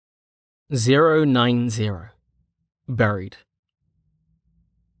090. Buried.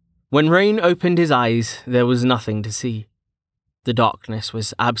 When Rain opened his eyes, there was nothing to see. The darkness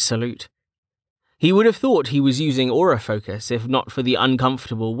was absolute. He would have thought he was using aura focus if not for the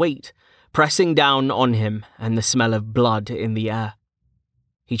uncomfortable weight pressing down on him and the smell of blood in the air.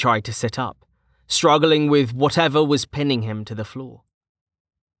 He tried to sit up, struggling with whatever was pinning him to the floor.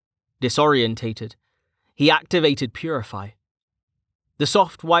 Disorientated, he activated Purify, the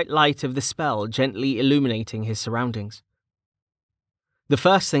soft white light of the spell gently illuminating his surroundings. The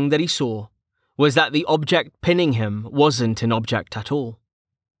first thing that he saw was that the object pinning him wasn't an object at all,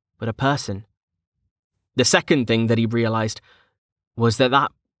 but a person. The second thing that he realized was that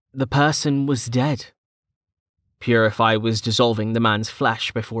the person was dead. Purify was dissolving the man's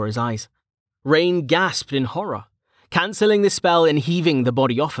flesh before his eyes. Rain gasped in horror, cancelling the spell and heaving the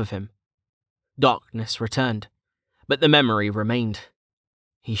body off of him. Darkness returned, but the memory remained.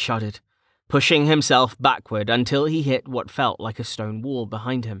 He shuddered, pushing himself backward until he hit what felt like a stone wall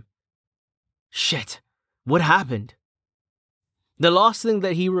behind him. Shit, what happened? The last thing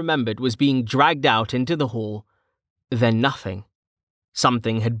that he remembered was being dragged out into the hall, then nothing.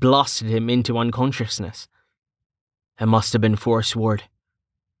 Something had blasted him into unconsciousness. It must have been Forest Ward.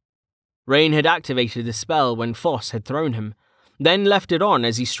 Rain had activated the spell when Foss had thrown him, then left it on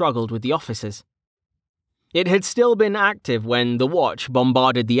as he struggled with the officers. It had still been active when the Watch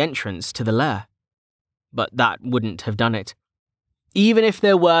bombarded the entrance to the lair, but that wouldn't have done it. Even if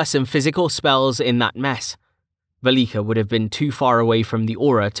there were some physical spells in that mess, Velika would have been too far away from the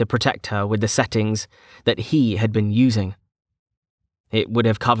aura to protect her with the settings that he had been using. It would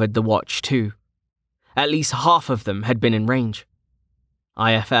have covered the Watch too. At least half of them had been in range.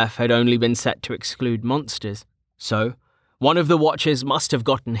 IFF had only been set to exclude monsters, so one of the Watchers must have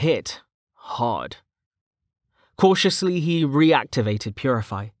gotten hit hard. Cautiously, he reactivated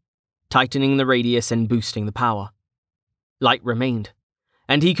Purify, tightening the radius and boosting the power. Light remained,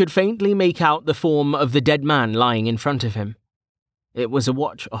 and he could faintly make out the form of the dead man lying in front of him. It was a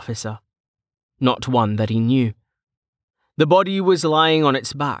Watch officer, not one that he knew. The body was lying on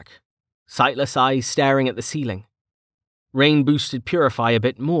its back, sightless eyes staring at the ceiling. Rain boosted Purify a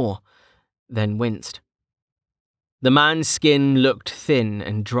bit more, then winced. The man's skin looked thin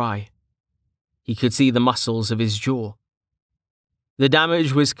and dry. He could see the muscles of his jaw. The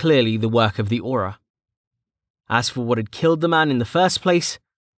damage was clearly the work of the aura. As for what had killed the man in the first place,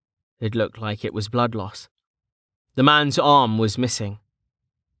 it looked like it was blood loss. The man's arm was missing.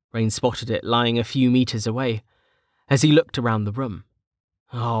 Rain spotted it lying a few meters away as he looked around the room.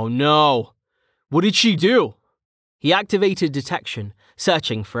 Oh no! What did she do? He activated detection,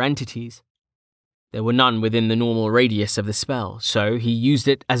 searching for entities. There were none within the normal radius of the spell, so he used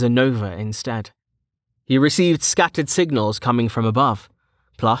it as a nova instead. He received scattered signals coming from above,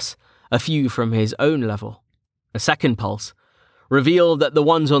 plus a few from his own level. A second pulse revealed that the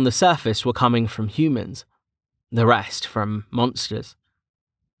ones on the surface were coming from humans, the rest from monsters.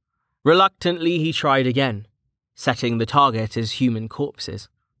 Reluctantly, he tried again, setting the target as human corpses.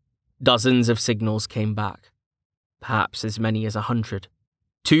 Dozens of signals came back, perhaps as many as 100.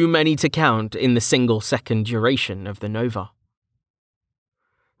 Too many to count in the single-second duration of the nova.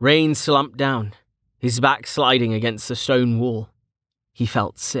 Rain slumped down, his back sliding against the stone wall. He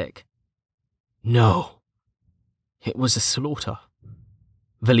felt sick. No. It was a slaughter.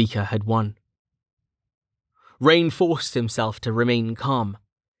 Velika had won. Rain forced himself to remain calm.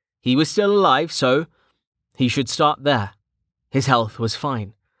 He was still alive, so he should start there. His health was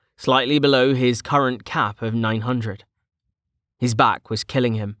fine, slightly below his current cap of 900. His back was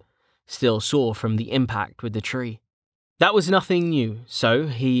killing him, still sore from the impact with the tree. That was nothing new, so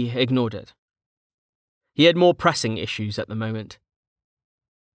he ignored it. He had more pressing issues at the moment.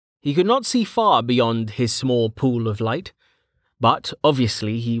 He could not see far beyond his small pool of light, but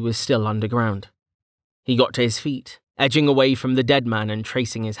obviously he was still underground. He got to his feet, edging away from the dead man and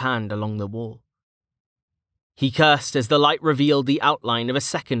tracing his hand along the wall. He cursed as the light revealed the outline of a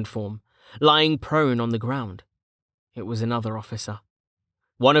second form, lying prone on the ground. It was another officer,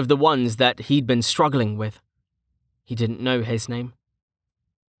 one of the ones that he'd been struggling with. He didn't know his name.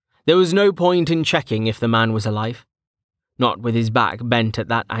 There was no point in checking if the man was alive, not with his back bent at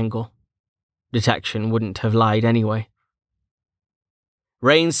that angle. Detection wouldn't have lied anyway.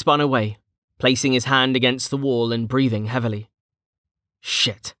 Rain spun away, placing his hand against the wall and breathing heavily.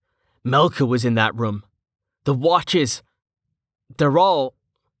 Shit, Melka was in that room. The Watchers, they're all...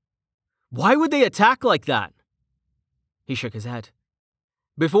 Why would they attack like that? He shook his head.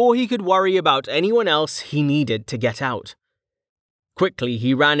 Before he could worry about anyone else, he needed to get out. Quickly,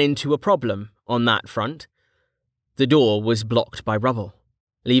 he ran into a problem on that front. The door was blocked by rubble.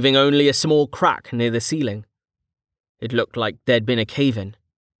 leaving only a small crack near the ceiling. It looked like there'd been a cave-in.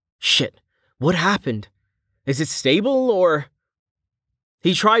 Shit, what happened? Is it stable, or...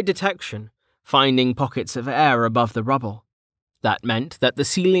 He tried detection, finding pockets of air above the rubble. That meant that the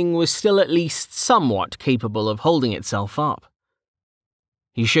ceiling was still at least somewhat capable of holding itself up.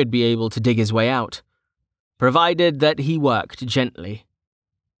 He should be able to dig his way out, provided that he worked gently.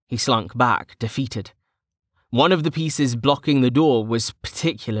 He slunk back, defeated. One of the pieces blocking the door was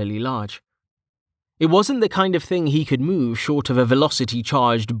particularly large. It wasn't the kind of thing he could move short of a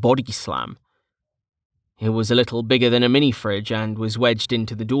velocity-charged body slam. It was a little bigger than a mini-fridge and was wedged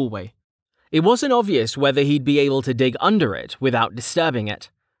into the doorway. It wasn't obvious whether he'd be able to dig under it without disturbing it.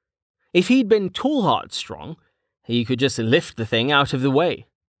 If he'd been Tallheart strong, he could just lift the thing out of the way.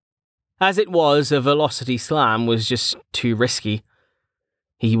 As it was, a velocity slam was just too risky.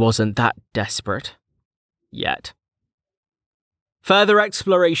 He wasn't that desperate. Yet. Further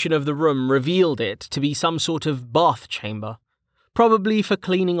exploration of the room revealed it to be some sort of bath chamber, probably for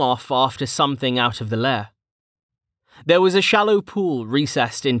cleaning off after something out of the lair. There was a shallow pool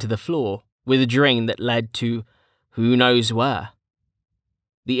recessed into the floor, with a drain that led to who knows where.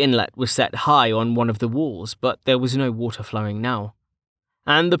 The inlet was set high on one of the walls, but there was no water flowing now,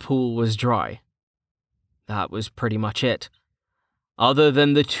 and the pool was dry. That was pretty much it, other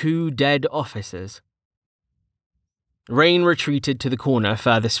than the 2 dead officers. Rain retreated to the corner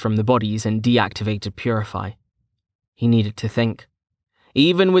furthest from the bodies and deactivated Purify. He needed to think.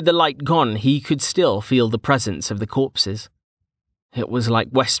 Even with the light gone, he could still feel the presence of the corpses. It was like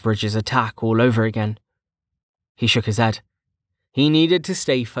Westbridge's attack all over again. He shook his head. He needed to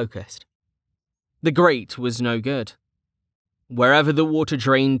stay focused. The grate was no good. Wherever the water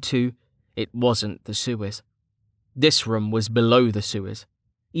drained to, it wasn't the sewers. This room was below the sewers.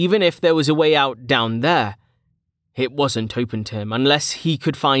 Even if there was a way out down there, it wasn't open to him unless he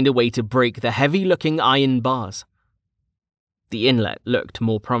could find a way to break the heavy-looking iron bars. The inlet looked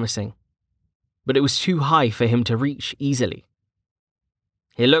more promising, but it was too high for him to reach easily.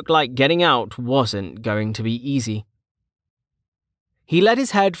 It looked like getting out wasn't going to be easy. He let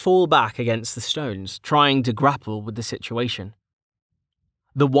his head fall back against the stones, trying to grapple with the situation.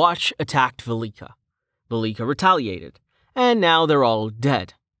 The Watch attacked Velika. Velika retaliated, and now they're all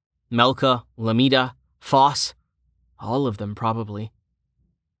dead. Melka, Lamida, Foss, all of them probably.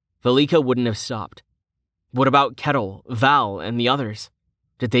 Velika wouldn't have stopped. What about Kettle, Val, and the others?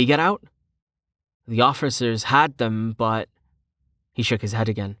 Did they get out? The officers had them, but... He shook his head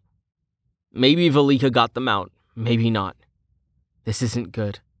again. Maybe Velika got them out, maybe not. This isn't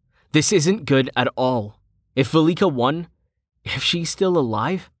good. This isn't good at all. If Velika won, if she's still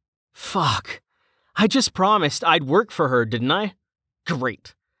alive, fuck. I just promised I'd work for her, didn't I?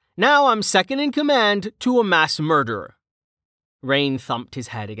 Great. Now I'm second in command to a mass murderer. Rain thumped his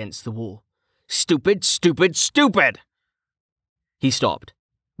head against the wall. Stupid, stupid, stupid! He stopped,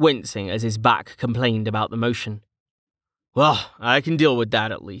 wincing as his back complained about the motion. Well, I can deal with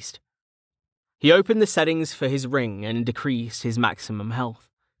that at least. He opened the settings for his ring and decreased his maximum health.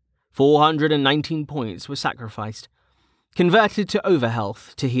 419 points were sacrificed, converted to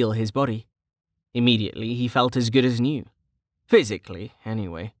overhealth to heal his body. Immediately, he felt as good as new. Physically,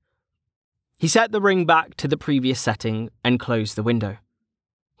 anyway. He set the ring back to the previous setting and closed the window.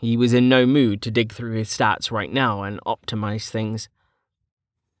 He was in no mood to dig through his stats right now and optimize things.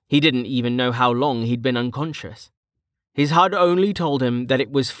 He didn't even know how long he'd been unconscious. His HUD only told him that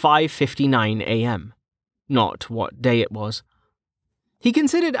it was 5:59 a.m., not what day it was. He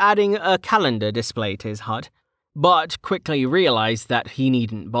considered adding a calendar display to his HUD, but quickly realized that he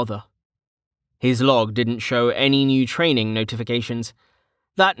needn't bother. His log didn't show any new training notifications.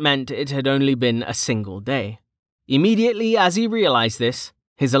 That meant it had only been a single day. Immediately as he realized this,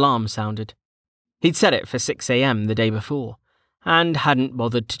 his alarm sounded. He'd set it for 6 a.m. the day before, and hadn't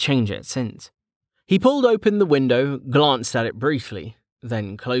bothered to change it since. He pulled open the window, glanced at it briefly,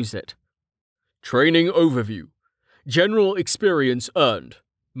 then closed it. Training overview. General experience earned.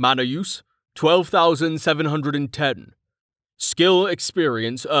 Mana use, 12,710. Skill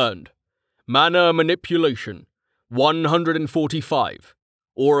experience earned. Mana manipulation, 145.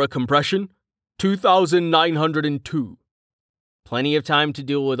 Aura compression, 2,902. Plenty of time to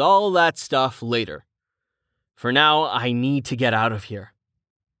deal with all that stuff later. For now, I need to get out of here.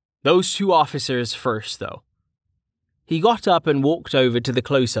 Those 2 officers first, though. He got up and walked over to the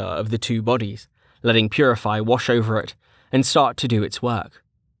closer of the 2 bodies, letting Purify wash over it and start to do its work.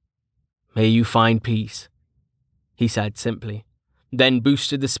 May you find peace, he said simply, then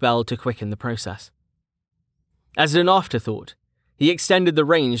boosted the spell to quicken the process. As an afterthought, he extended the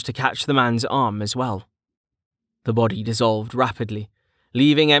range to catch the man's arm as well. The body dissolved rapidly,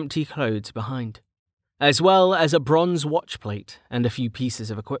 leaving empty clothes behind, as well as a bronze watch plate and a few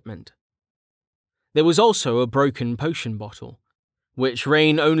pieces of equipment. There was also a broken potion bottle, which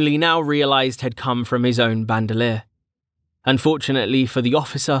Rain only now realized had come from his own bandolier. Unfortunately for the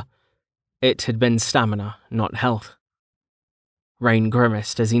officer, it had been stamina, not health. Rain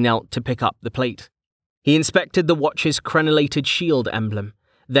grimaced as he knelt to pick up the plate. He inspected the watch's crenellated shield emblem,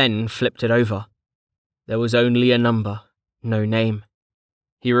 then flipped it over. There was only a number, no name.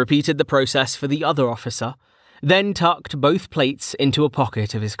 He repeated the process for the other officer, then tucked both plates into a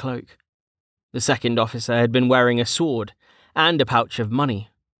pocket of his cloak. The second officer had been wearing a sword and a pouch of money,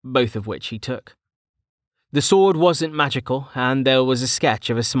 both of which he took. The sword wasn't magical, and there was a sketch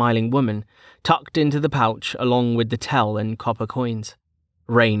of a smiling woman tucked into the pouch along with the tel and copper coins.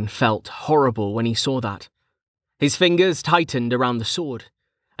 Rain felt horrible when he saw that. His fingers tightened around the sword,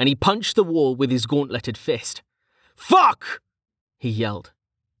 and he punched the wall with his gauntleted fist. "Fuck!" he yelled,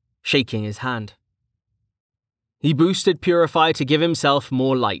 shaking his hand. He boosted Purify to give himself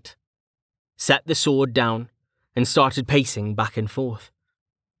more light, set the sword down, and started pacing back and forth.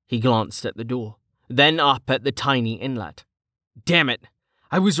 He glanced at the door, then up at the tiny inlet. Damn it,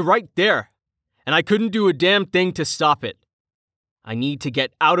 I was right there, and I couldn't do a damn thing to stop it. I need to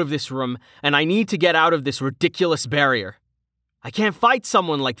get out of this room, and I need to get out of this ridiculous barrier. I can't fight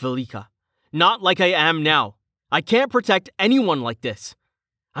someone like Velika, not like I am now. I can't protect anyone like this.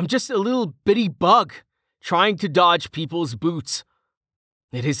 I'm just a little bitty bug, trying to dodge people's boots.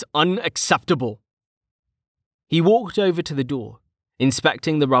 It is unacceptable. He walked over to the door.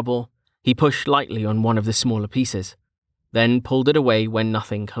 Inspecting the rubble, he pushed lightly on one of the smaller pieces, then pulled it away when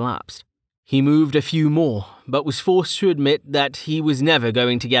nothing collapsed. He moved a few more, but was forced to admit that he was never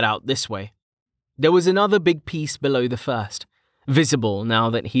going to get out this way. There was another big piece below the first, visible now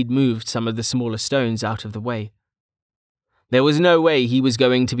that he'd moved some of the smaller stones out of the way. There was no way he was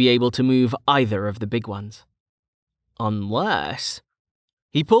going to be able to move either of the big ones. Unless...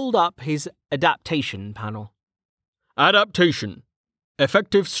 He pulled up his adaptation panel. Adaptation.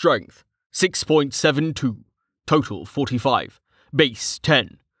 Effective strength, 6.72. Total, 45. Base,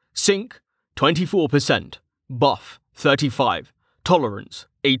 10. Sync, 24%. Buff, 35. Tolerance,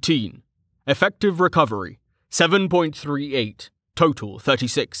 18. Effective recovery, 7.38. Total,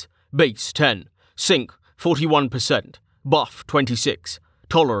 36. Base, 10. Sync, 41%. Buff, 26.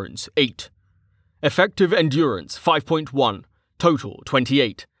 Tolerance, 8. Effective endurance, 5.1. Total,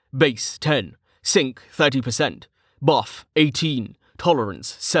 28. Base, 10. Sync, 30%. Buff, 18.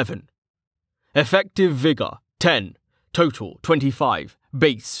 Tolerance, 7. Effective vigor, 10. Total, 25.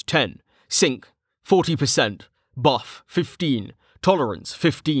 Base, 10. Sync, 40%. Buff, 15. Tolerance,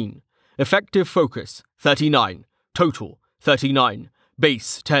 15. Effective focus, 39. Total, 39.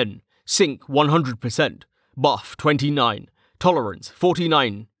 Base, 10. Sync, 100%. Buff, 29. Tolerance,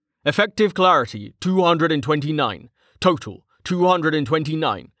 49. Effective clarity, 229. Total,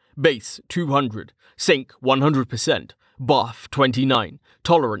 229. Base, 200. Sync, 100%. Buff, 29.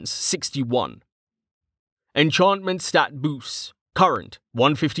 Tolerance, 61. Enchantment stat boosts. Current,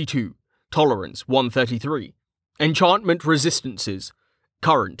 152. Tolerance, 133. Enchantment resistances.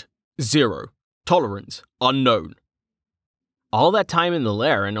 Current, 0. Tolerance, unknown. All that time in the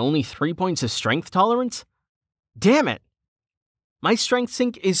lair and only 3 points of strength tolerance? Damn it! My strength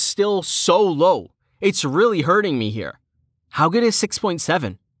sync is still so low. It's really hurting me here. How good is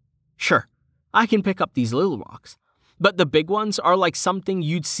 6.7? Sure, I can pick up these little rocks, but the big ones are like something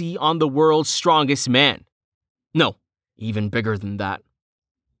you'd see on the world's strongest man. No, even bigger than that.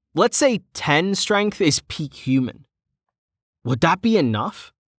 Let's say 10 strength is peak human. Would that be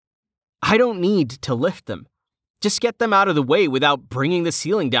enough? I don't need to lift them. Just get them out of the way without bringing the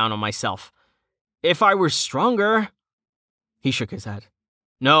ceiling down on myself. If I were stronger... He shook his head.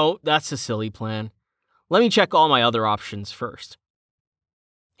 No, that's a silly plan. Let me check all my other options first.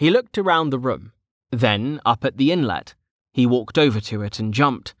 He looked around the room, then up at the inlet. He walked over to it and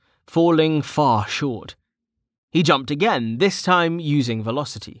jumped, falling far short. He jumped again, this time using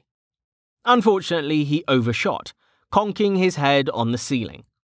velocity. Unfortunately, he overshot, conking his head on the ceiling.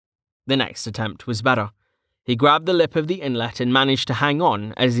 The next attempt was better. He grabbed the lip of the inlet and managed to hang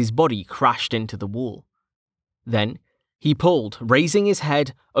on as his body crashed into the wall. Then, he pulled, raising his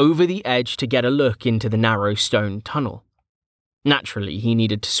head over the edge to get a look into the narrow stone tunnel. Naturally, he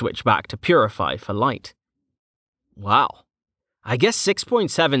needed to switch back to Purify for light. Wow, I guess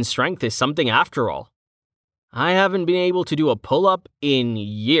 6.7 strength is something after all. I haven't been able to do a pull-up in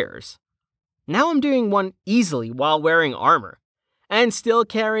years. Now I'm doing one easily while wearing armor, and still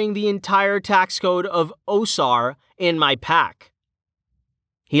carrying the entire tax code of Osar in my pack.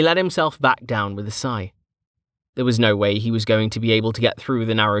 He let himself back down with a sigh. There was no way he was going to be able to get through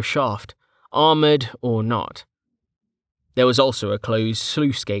the narrow shaft, armoured or not. There was also a closed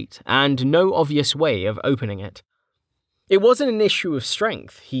sluice gate and no obvious way of opening it. It wasn't an issue of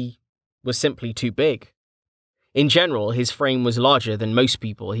strength, he was simply too big. In general, his frame was larger than most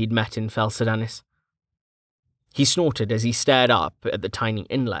people he'd met in Fel Sedanis. He snorted as he stared up at the tiny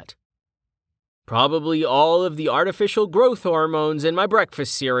inlet. Probably all of the artificial growth hormones in my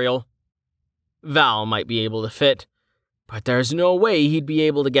breakfast cereal. Val might be able to fit, but there's no way he'd be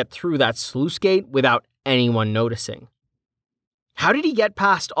able to get through that sluice gate without anyone noticing. How did he get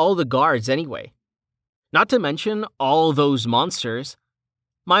past all the guards anyway? Not to mention all those monsters.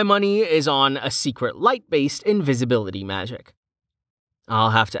 My money is on a secret light-based invisibility magic.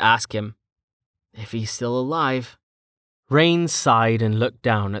 I'll have to ask him if he's still alive. Rain sighed and looked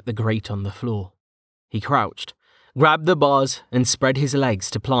down at the grate on the floor. He crouched, grabbed the bars, and spread his legs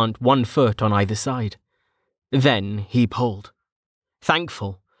to plant one foot on either side. Then he pulled,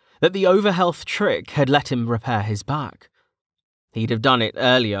 thankful that the overhealth trick had let him repair his back. He'd have done it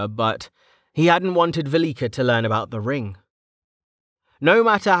earlier, but he hadn't wanted Velika to learn about the ring. No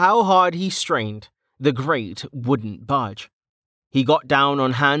matter how hard he strained, the grate wouldn't budge. He got down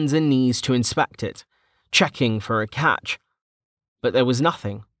on hands and knees to inspect it, checking for a catch. But there was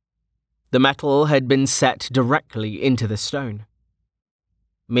nothing. The metal had been set directly into the stone.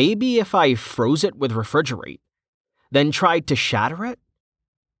 Maybe if I froze it with refrigerate, then tried to shatter it?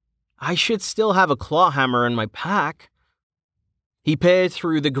 I should still have a claw hammer in my pack. He peered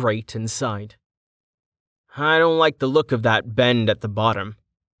through the grate and sighed. I don't like the look of that bend at the bottom.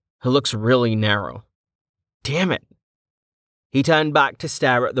 It looks really narrow. Damn it. He turned back to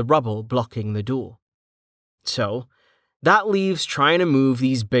stare at the rubble blocking the door. So, that leaves trying to move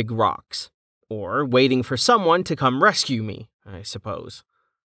these big rocks, or waiting for someone to come rescue me, I suppose.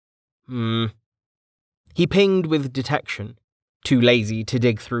 He pinged with detection, too lazy to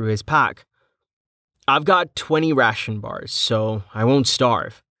dig through his pack. I've got 20 ration bars, so I won't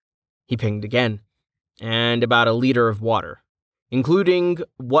starve. He pinged again, and about a liter of water, including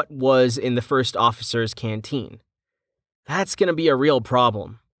what was in the first officer's canteen. That's gonna be a real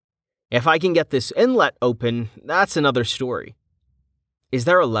problem. If I can get this inlet open, that's another story. Is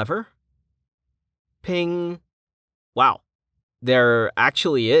there a lever? Ping. Wow, there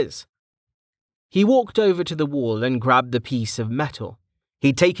actually is. He walked over to the wall and grabbed the piece of metal.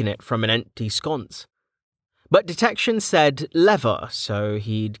 He'd taken it from an empty sconce. But detection said lever, so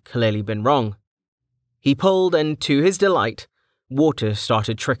he'd clearly been wrong. He pulled, and to his delight, water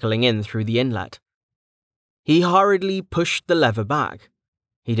started trickling in through the inlet. He hurriedly pushed the lever back.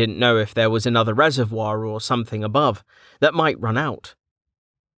 He didn't know if there was another reservoir or something above that might run out.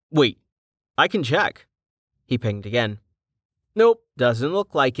 Wait, I can check. He pinged again. Nope, doesn't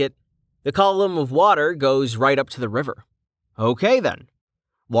look like it. The column of water goes right up to the river. Okay then.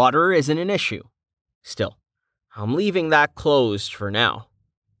 Water isn't an issue. Still, I'm leaving that closed for now.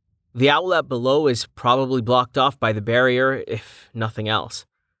 The outlet below is probably blocked off by the barrier, if nothing else.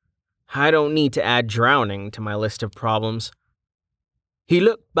 I don't need to add drowning to my list of problems. He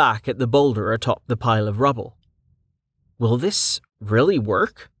looked back at the boulder atop the pile of rubble. Will this really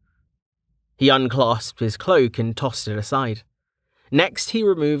work? He unclasped his cloak and tossed it aside. Next, he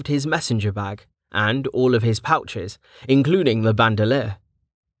removed his messenger bag and all of his pouches, including the bandolier.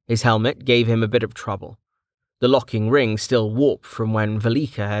 His helmet gave him a bit of trouble. The locking ring still warped from when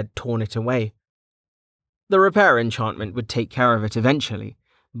Velika had torn it away. The repair enchantment would take care of it eventually,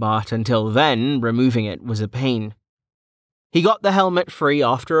 but until then, removing it was a pain. He got the helmet free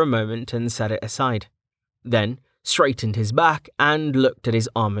after a moment and set it aside, then straightened his back and looked at his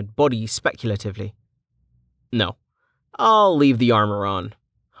armored body speculatively. No, I'll leave the armor on.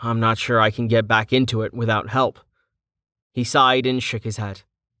 I'm not sure I can get back into it without help. He sighed and shook his head.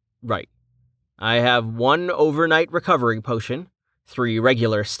 Right. I have 1 overnight recovery potion, 3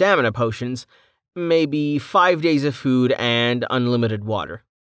 regular stamina potions, maybe 5 days of food and unlimited water.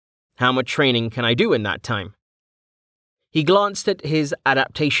 How much training can I do in that time? He glanced at his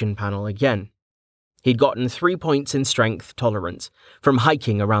adaptation panel again. He'd gotten 3 points in strength tolerance from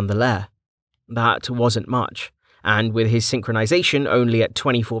hiking around the lair. That wasn't much, and with his synchronization only at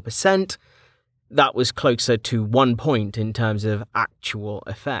 24%, that was closer to 1 point in terms of actual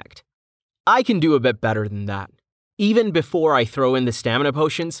effect. I can do a bit better than that. Even before I throw in the stamina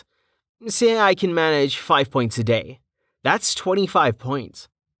potions, say I can manage 5 points a day. That's 25 points.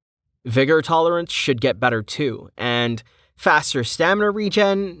 Vigor tolerance should get better too, and faster stamina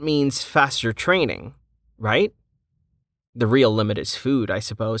regen means faster training, right? The real limit is food, I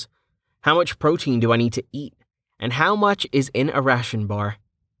suppose. How much protein do I need to eat? And how much is in a ration bar?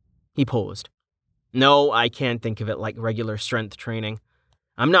 He paused. No, I can't think of it like regular strength training.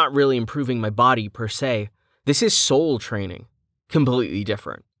 I'm not really improving my body per se. This is soul training. Completely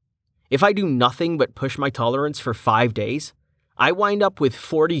different. If I do nothing but push my tolerance for 5 days, I wind up with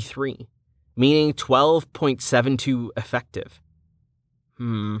 43, meaning 12.72 effective.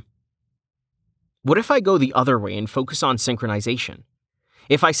 What if I go the other way and focus on synchronization?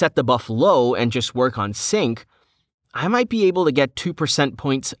 If I set the buff low and just work on sync, I might be able to get 2%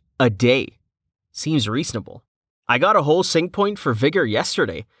 points a day. Seems reasonable. I got a whole sync point for vigor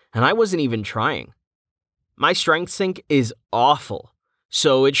yesterday, and I wasn't even trying. My strength sync is awful,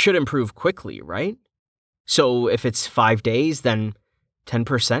 so it should improve quickly, right? So if it's 5 days, then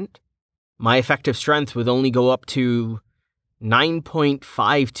 10%? My effective strength would only go up to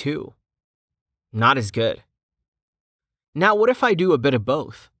 9.52. Not as good. Now what if I do a bit of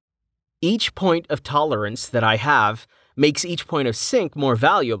both? Each point of tolerance that I have makes each point of sync more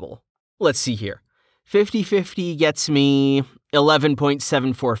valuable. Let's see here. 50-50 gets me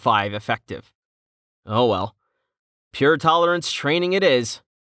 11.745 effective. Oh well. Pure tolerance training it is.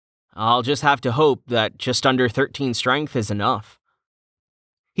 I'll just have to hope that just under 13 strength is enough.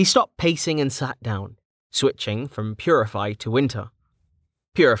 He stopped pacing and sat down, switching from Purify to Winter.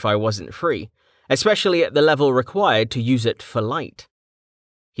 Purify wasn't free, especially at the level required to use it for light.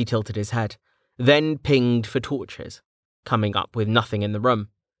 He tilted his head, then pinged for torches, coming up with nothing in the room.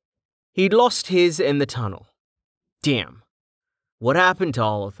 He'd lost his in the tunnel. Damn. What happened to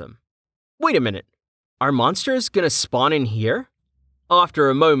all of them? Wait a minute. Are monsters gonna spawn in here? After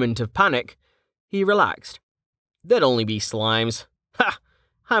a moment of panic, he relaxed. They'd only be slimes. Ha!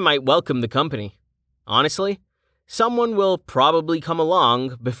 I might welcome the company. Honestly, someone will probably come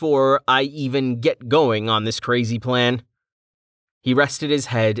along before I even get going on this crazy plan. He rested his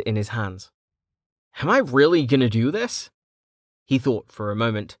head in his hands. Am I really gonna do this? He thought for a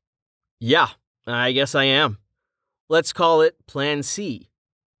moment. Yeah, I guess I am. Let's call it Plan C.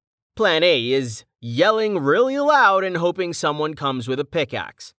 Plan A is yelling really loud and hoping someone comes with a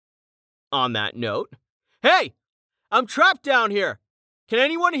pickaxe. On that note, hey! I'm trapped down here! Can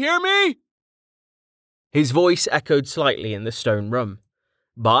anyone hear me? His voice echoed slightly in the stone room,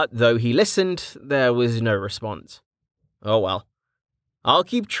 but though he listened, there was no response. Oh well. I'll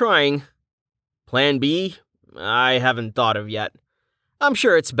keep trying. Plan B, I haven't thought of yet. I'm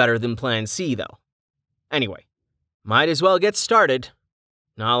sure it's better than Plan C, though. Anyway, might as well get started.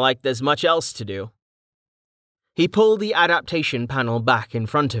 Not like there's much else to do. He pulled the adaptation panel back in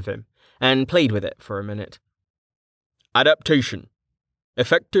front of him and played with it for a minute. Adaptation.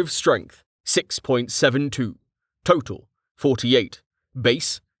 Effective strength, 6.72. Total, 48.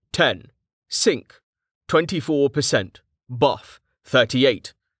 Base, 10. Sync, 24%. Buff,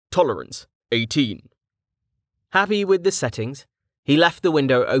 38. Tolerance, 18. Happy with the settings, he left the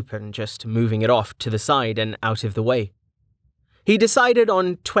window open, just moving it off to the side and out of the way. He decided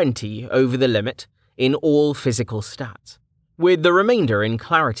on 20 over the limit in all physical stats, with the remainder in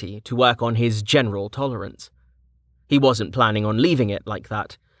clarity to work on his general tolerance. He wasn't planning on leaving it like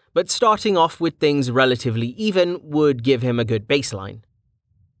that, but starting off with things relatively even would give him a good baseline.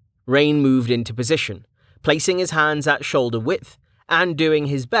 Rain moved into position, placing his hands at shoulder width and doing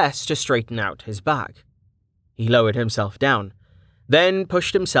his best to straighten out his back. He lowered himself down, then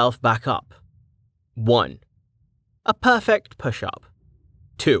pushed himself back up. 1. A perfect push-up.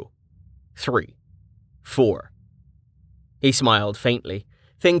 2. 3. 4. He smiled faintly,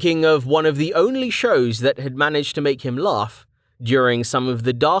 thinking of one of the only shows that had managed to make him laugh during some of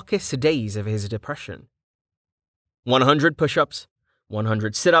the darkest days of his depression. 100 push-ups,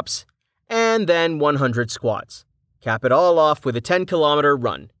 100 sit-ups, and then 100 squats. Cap it all off with a 10-kilometer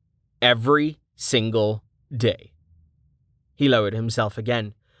run, every single day. He lowered himself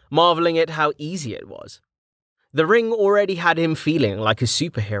again, marveling at how easy it was. The ring already had him feeling like a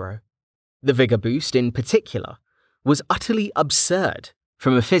superhero. The vigor boost, in particular, was utterly absurd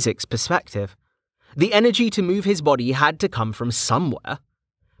from a physics perspective. The energy to move his body had to come from somewhere,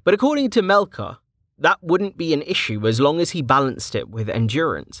 but according to Melka, that wouldn't be an issue as long as he balanced it with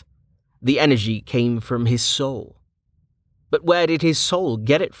endurance. The energy came from his soul. But where did his soul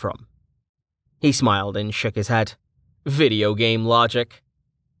get it from? He smiled and shook his head. Video game logic.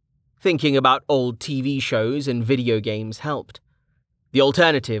 Thinking about old TV shows and video games helped. The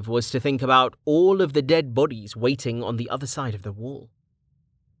alternative was to think about all of the dead bodies waiting on the other side of the wall.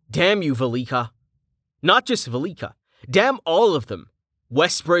 Damn you, Velika. Not just Velika. Damn all of them.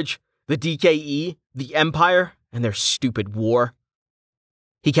 Westbridge, the DKE, the Empire, and their stupid war.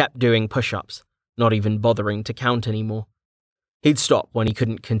 He kept doing push-ups, not even bothering to count anymore. He'd stop when he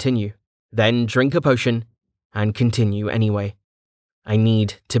couldn't continue, then drink a potion, and continue anyway. I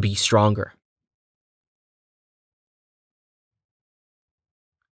need to be stronger.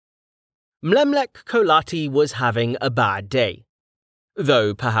 Mlemlek Kolati was having a bad day.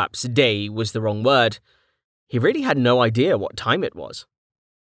 Though perhaps day was the wrong word, he really had no idea what time it was.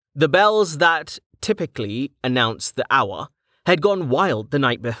 The bells that typically announced the hour had gone wild the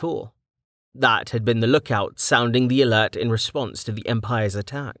night before. That had been the lookout sounding the alert in response to the Empire's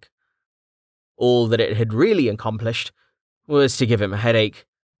attack. All that it had really accomplished was to give him a headache.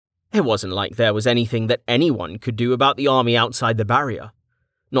 It wasn't like there was anything that anyone could do about the army outside the barrier,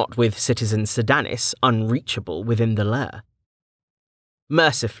 not with Citizen Sedanis unreachable within the lair.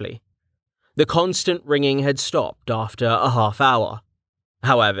 Mercifully, the constant ringing had stopped after a half hour.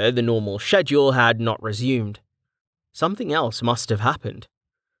 However, the normal schedule had not resumed. Something else must have happened,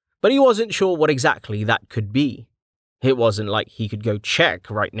 but he wasn't sure what exactly that could be. It wasn't like he could go check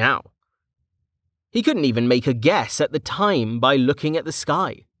right now. He couldn't even make a guess at the time by looking at the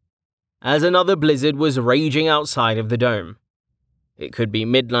sky, as another blizzard was raging outside of the dome. It could be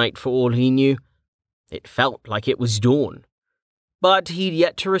midnight for all he knew. It felt like it was dawn. But he'd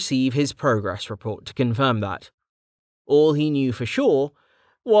yet to receive his progress report to confirm that. All he knew for sure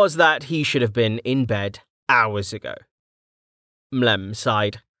was that he should have been in bed hours ago. Mlem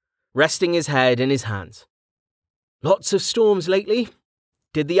sighed, resting his head in his hands. Lots of storms lately.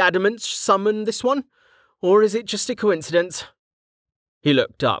 Did the Adamants summon this one, or is it just a coincidence? He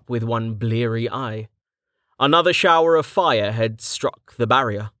looked up with one bleary eye. Another shower of fire had struck the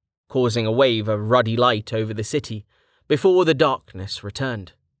barrier, causing a wave of ruddy light over the city before the darkness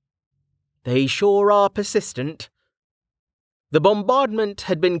returned. They sure are persistent. The bombardment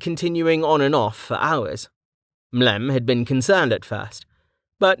had been continuing on and off for hours. Mlem had been concerned at first,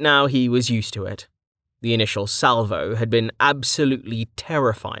 but now he was used to it. The initial salvo had been absolutely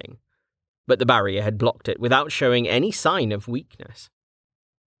terrifying, but the barrier had blocked it without showing any sign of weakness.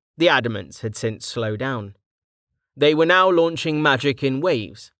 The Adamants had since slowed down. They were now launching magic in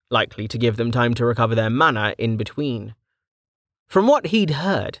waves, likely to give them time to recover their mana in between. From what he'd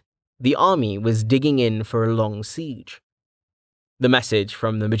heard, the army was digging in for a long siege. The message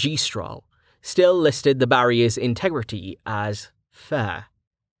from the Magistral still listed the barrier's integrity as fair,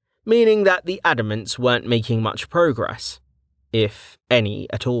 meaning that the Adamants weren't making much progress, if any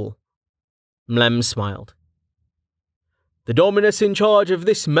at all. Mlem smiled. The Dominus in charge of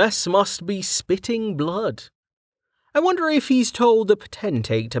this mess must be spitting blood. I wonder if he's told the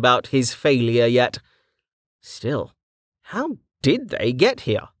Potentate about his failure yet. Still, how did they get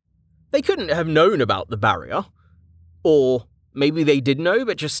here? They couldn't have known about the barrier. Or maybe they did know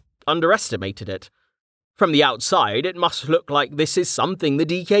but just underestimated it. From the outside, it must look like this is something the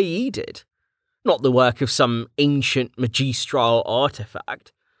DKE did, not the work of some ancient magistral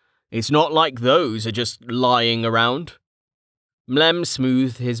artifact. It's not like those are just lying around. Mlem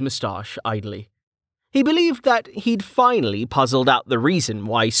smoothed his moustache idly. He believed that he'd finally puzzled out the reason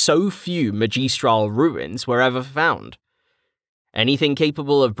why so few magistral ruins were ever found. Anything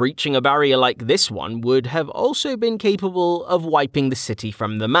capable of breaching a barrier like this one would have also been capable of wiping the city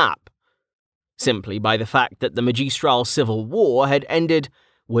from the map, simply by the fact that the magistral civil war had ended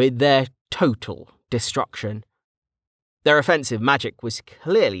with their total destruction. Their offensive magic was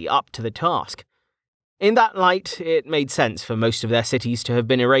clearly up to the task. In that light, it made sense for most of their cities to have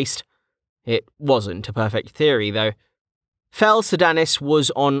been erased. It wasn't a perfect theory, though. Fel Sedanis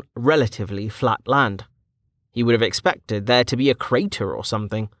was on relatively flat land. He would have expected there to be a crater or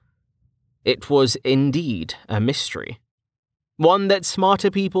something. It was indeed a mystery. One that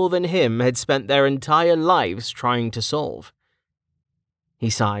smarter people than him had spent their entire lives trying to solve. He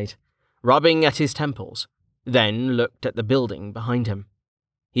sighed, rubbing at his temples, then looked at the building behind him.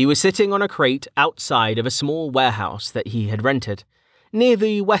 He was sitting on a crate outside of a small warehouse that he had rented, near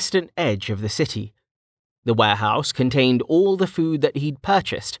the western edge of the city. The warehouse contained all the food that he'd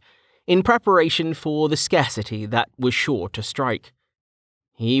purchased, in preparation for the scarcity that was sure to strike.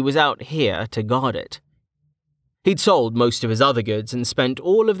 He was out here to guard it. He'd sold most of his other goods and spent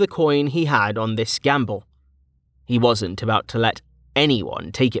all of the coin he had on this gamble. He wasn't about to let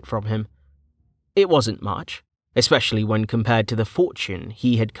anyone take it from him. It wasn't much, especially when compared to the fortune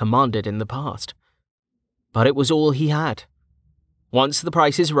he had commanded in the past. But it was all he had. Once the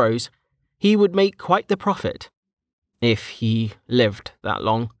prices rose, he would make quite the profit, if he lived that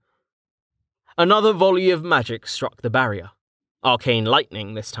long. Another volley of magic struck the barrier, arcane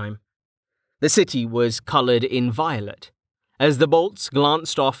lightning this time. The city was coloured in violet, as the bolts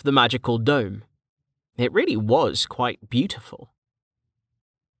glanced off the magical dome. It really was quite beautiful.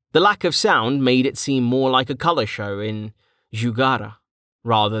 The lack of sound made it seem more like a colour show in Jugara,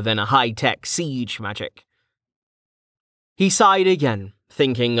 rather than a high-tech siege magic. He sighed again,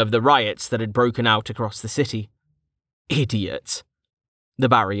 thinking of the riots that had broken out across the city. Idiots. The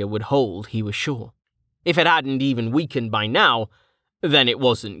barrier would hold, he was sure. If it hadn't even weakened by now, then it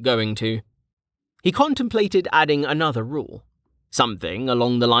wasn't going to. He contemplated adding another rule, something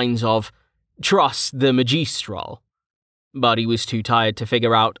along the lines of, trust the magistral. But he was too tired to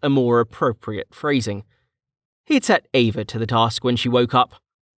figure out a more appropriate phrasing. He'd set Ava to the task when she woke up.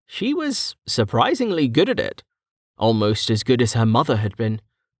 She was surprisingly good at it, almost as good as her mother had been.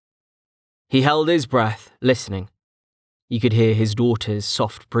 He held his breath, listening. You could hear his daughter's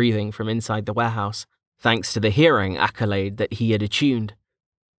soft breathing from inside the warehouse, thanks to the hearing accolade that he had attuned.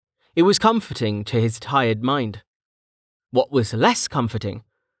 It was comforting to his tired mind. What was less comforting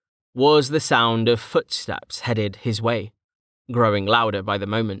was the sound of footsteps headed his way, growing louder by the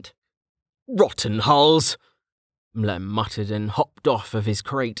moment. Rotten hulls! Mlem muttered and hopped off of his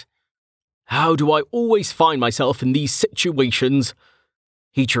crate. How do I always find myself in these situations?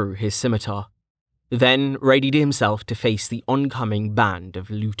 He drew his scimitar, then readied himself to face the oncoming band of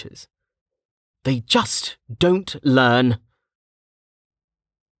looters. They just don't learn.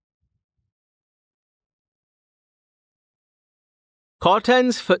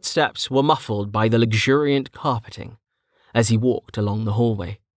 Carten's footsteps were muffled by the luxuriant carpeting as he walked along the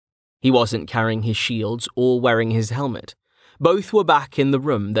hallway. He wasn't carrying his shields or wearing his helmet. Both were back in the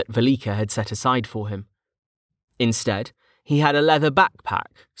room that Velika had set aside for him. Instead, he had a leather backpack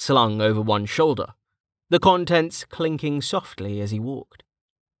slung over one shoulder, the contents clinking softly as he walked.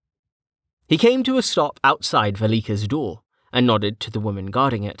 He came to a stop outside Velika's door and nodded to the woman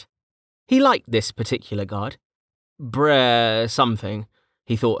guarding it. He liked this particular guard. Brer something,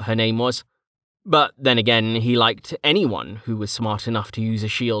 he thought her name was. But then again, he liked anyone who was smart enough to use a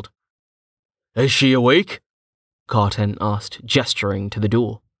shield. Is she awake? Carten asked, gesturing to the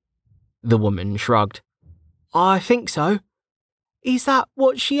door. The woman shrugged. I think so. Is that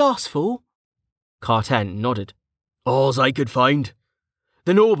what she asked for? Carten nodded. All's I could find.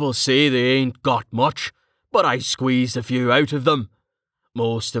 The nobles say they ain't got much, but I squeezed a few out of them.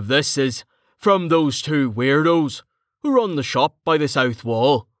 Most of this is from those two weirdos who run the shop by the south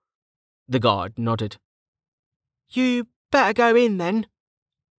wall. The guard nodded. You better go in then.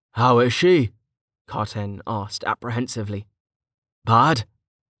 How is she? Carten asked apprehensively. Bad?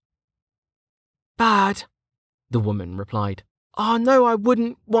 Bad, the woman replied. I know I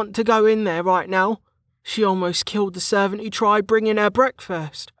wouldn't want to go in there right now. She almost killed the servant who tried bringing her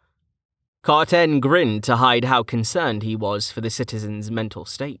breakfast. Carten grinned to hide how concerned he was for the citizen's mental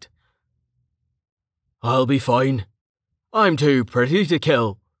state. I'll be fine. I'm too pretty to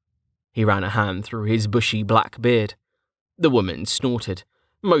kill. He ran a hand through his bushy black beard. The woman snorted,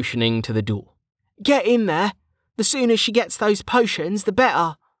 motioning to the door. Get in there. The sooner she gets those potions, the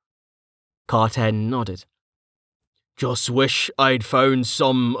better. Carten nodded. Just wish I'd found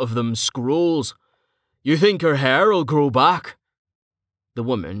some of them scrolls. You think her hair'll grow back? The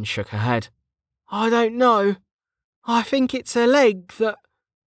woman shook her head. I don't know. I think it's her leg that...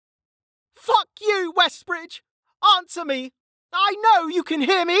 Fuck you, Westbridge! Answer me! I know you can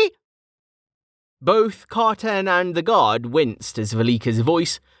hear me! Both Carten and the guard winced as Velika's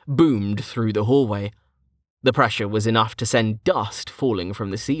voice boomed through the hallway. The pressure was enough to send dust falling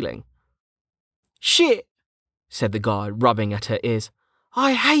from the ceiling. Shit, said the guard, rubbing at her ears.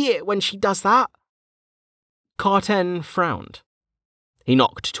 I hate it when she does that. Carten frowned. He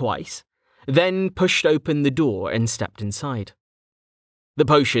knocked twice, then pushed open the door and stepped inside. The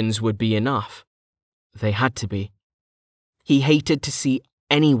potions would be enough. They had to be. He hated to see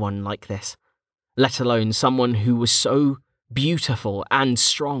anyone like this, let alone someone who was so beautiful and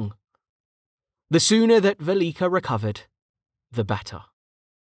strong. The sooner that Velika recovered, the better.